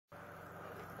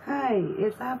Hey,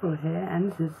 it's Averil here,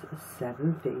 and this is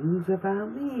 7 things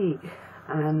about me.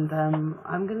 And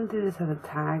I'm going to do this as a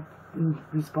tag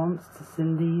response to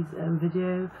Cindy's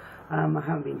video. I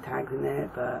haven't been tagged in it,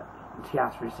 but she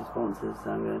asked for responses, so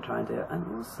I'm going to try and do it.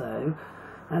 And also,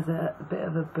 as a bit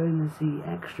of a bonusy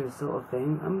extra sort of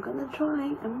thing, I'm going to try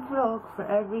and vlog for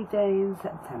every day in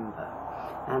September.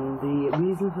 And the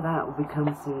reason for that will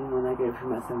become soon when I go through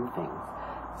my 7 things.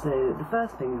 So the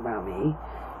first thing about me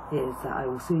is that I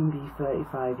will soon be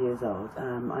 35 years old.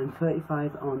 I'm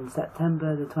 35 on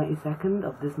September the 22nd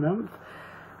of this month.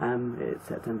 It's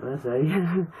September, so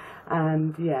yeah.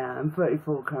 And yeah, I'm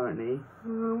 34 currently.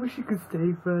 Oh, I wish I could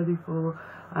stay 34.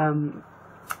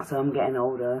 So I'm getting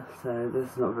older, so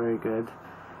this is not very good.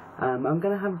 I'm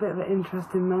going to have a bit of an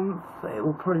interesting month. It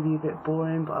will probably be a bit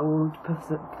boring, but I will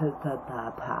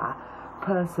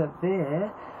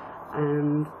persevere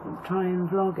and try and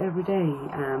vlog every day,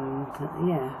 and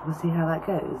yeah, we'll see how that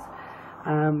goes.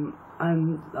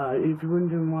 If you're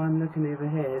wondering why I'm looking over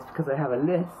here, it's because I have a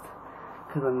list,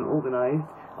 because I'm organised,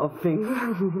 of things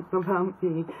about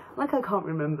me. Like, I can't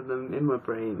remember them in my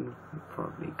brain.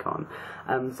 Probably can't.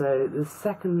 So the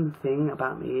second thing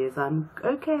about me is I'm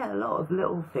okay at a lot of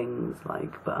little things,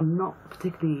 like, but I'm not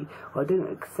particularly, or I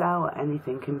don't excel at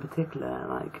anything in particular,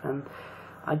 like, and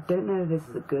I don't know if this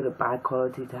is a good or bad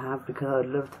quality to have, because I'd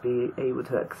love to be able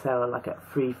to excel like at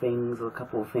 3 things or a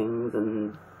couple of things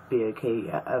and be okay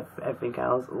at everything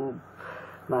else, or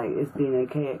like it's being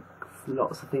okay at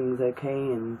lots of things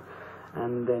okay, and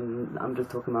then I'm just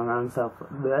talking myself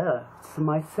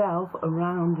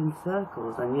around in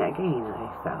circles, and yet again I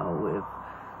fell with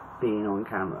being on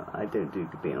camera. I don't do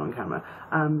being on camera.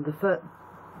 The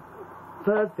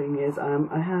third thing is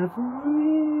I have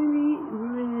really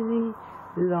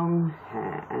long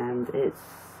hair, and it's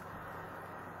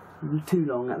too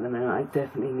long at the moment. I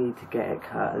definitely need to get it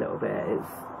cut a little bit.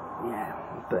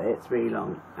 But it's really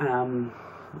long.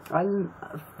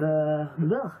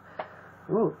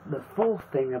 The fourth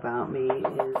thing about me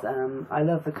is I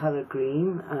love the colour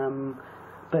green,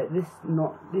 but this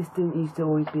didn't used to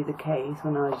always be the case.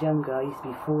 When I was younger, I used to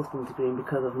be forced into green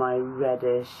because of my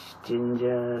reddish,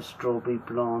 ginger, strawberry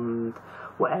blonde,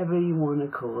 whatever you want to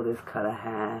call this colour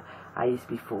hair. I used to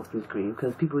be forced into green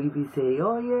because people would be saying,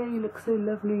 "Oh yeah, you look so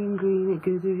lovely in green, it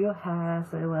goes with your hair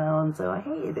so well," and so I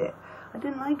hated it. I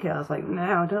didn't like it. I was like, no,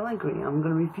 I don't like green. I'm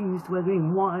going to refuse to wear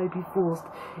green. Why be forced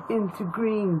into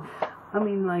green? I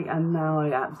mean, like, and now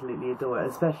I absolutely adore it,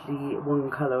 especially one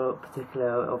colour in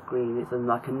particular of green. It's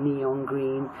like a neon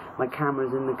green. My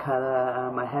camera's in the colour,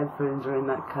 my headphones are in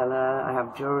that colour, I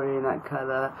have jewellery in that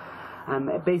colour.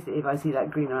 Basically, if I see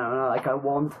that green around, like, I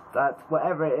want that,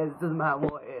 whatever it is, doesn't matter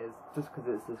what it is, just because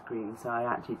it's this green. So I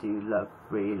actually do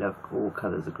really love all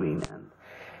colours of green, and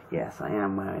yes, I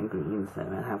am wearing green, so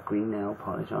I have green nail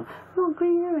polish on. I've got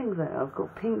green earrings though. I've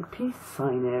got pink peace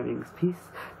sign earrings.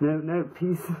 Peace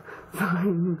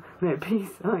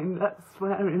sign. That's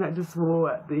swearing. I just swore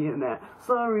at the internet.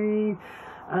 Sorry.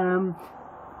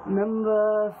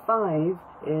 Number 5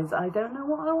 is I don't know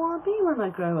what I want to be when I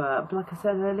grow up. Like I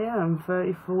said earlier, I'm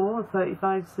 34,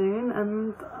 35 soon,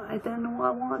 and I don't know what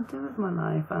I want to do with my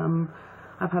life.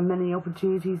 I've had many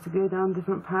opportunities to go down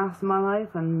different paths in my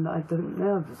life, and I don't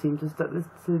know, I've just seemed to stuck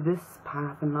to this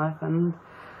path in life, and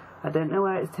I don't know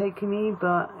where it's taken me,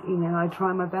 but, you know, I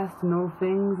try my best in all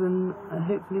things, and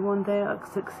hopefully one day I'll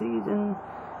succeed and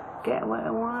get where I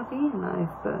want to be in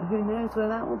life, but who knows where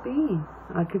that will be.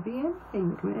 I could be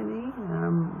anything, really,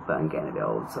 but I'm getting a bit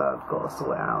old, so I've got to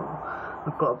sort it out.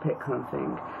 I've got to pick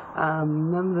something.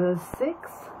 Number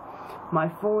 6. My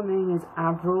full name is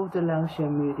Averil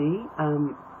Moody.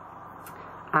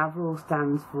 Averil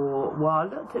stands for, well, I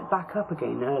looked it back up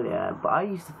again earlier, but I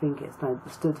used to think it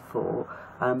stood for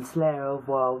Slayer of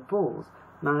Wild Bulls.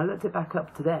 Now I looked it back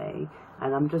up today,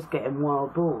 and I'm just getting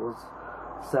wild bulls.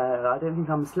 So I don't think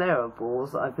I'm a slayer of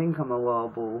bulls, I think I'm a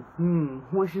wild bull.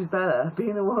 Which is better,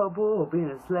 being a wild bull or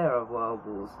being a slayer of wild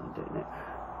bulls? I don't know.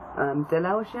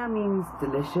 Delicious means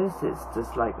delicious. It's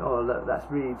just like, oh look, that's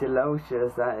really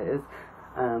delicious, that is.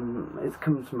 It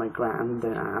comes from my gran,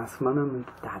 don't ask. My mum and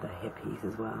dad are hippies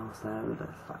as well, so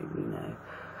that's like, we know.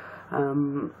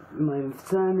 My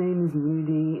surname is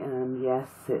Moody, and yes,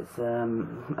 it's a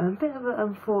bit of an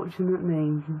unfortunate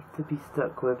name to be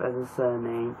stuck with as a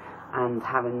surname, and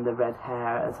having the red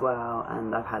hair as well,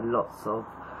 and I've had lots of,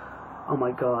 oh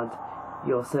my god,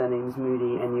 your surname's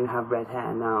Moody and you have red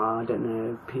hair. Now, I don't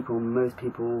know, most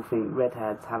people think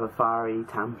redheads have a fiery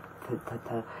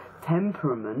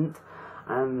temperament,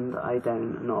 and I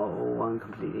don't, not at all. I'm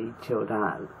completely chilled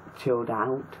out,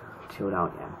 chilled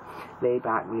out, yeah. Laid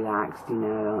back, relaxed, you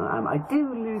know. I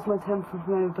do lose my temper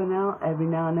from burnout every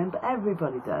now and then, but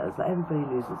everybody does. Like, everybody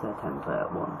loses their temper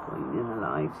at one point in their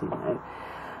lives, you know.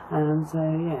 And so,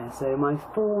 yeah, so my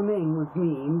full name would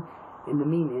mean, in the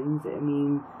meanings, it would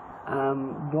mean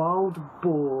wild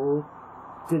boar,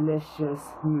 delicious,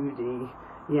 moody.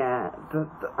 Yeah, but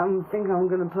I think I'm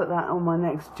going to put that on my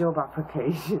next job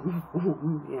application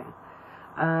form, yeah.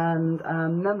 And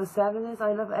number 7 is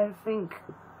I love everything,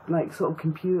 like sort of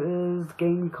computers,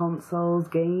 game consoles,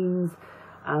 games.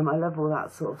 I love all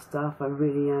that sort of stuff. I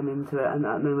really am into it, and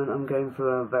at the moment I'm going through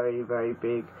a very, very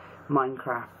big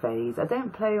Minecraft phase. I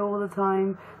don't play all the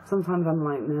time. Sometimes I'm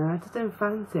like, no, I just don't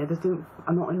fancy it.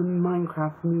 I'm not in the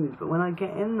Minecraft mood. But when I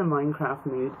get in the Minecraft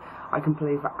mood, I can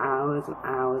play for hours and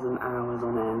hours and hours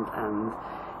on end. And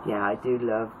yeah, I do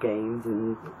love games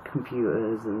and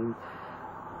computers and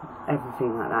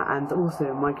everything like that. And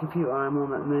also, my computer I'm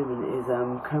on at the moment is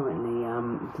currently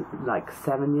like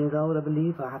 7 years old, I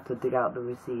believe. I have to dig out the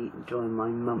receipt during my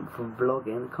month of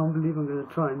vlogging. I can't believe I'm going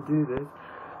to try and do this.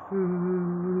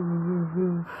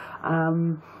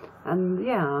 And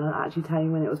yeah, I'll actually tell you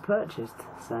when it was purchased.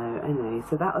 So anyway,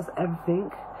 so that was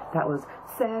everything. That was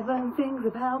 7 things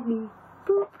about me.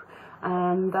 Boop.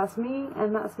 And that's me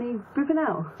booping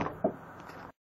out.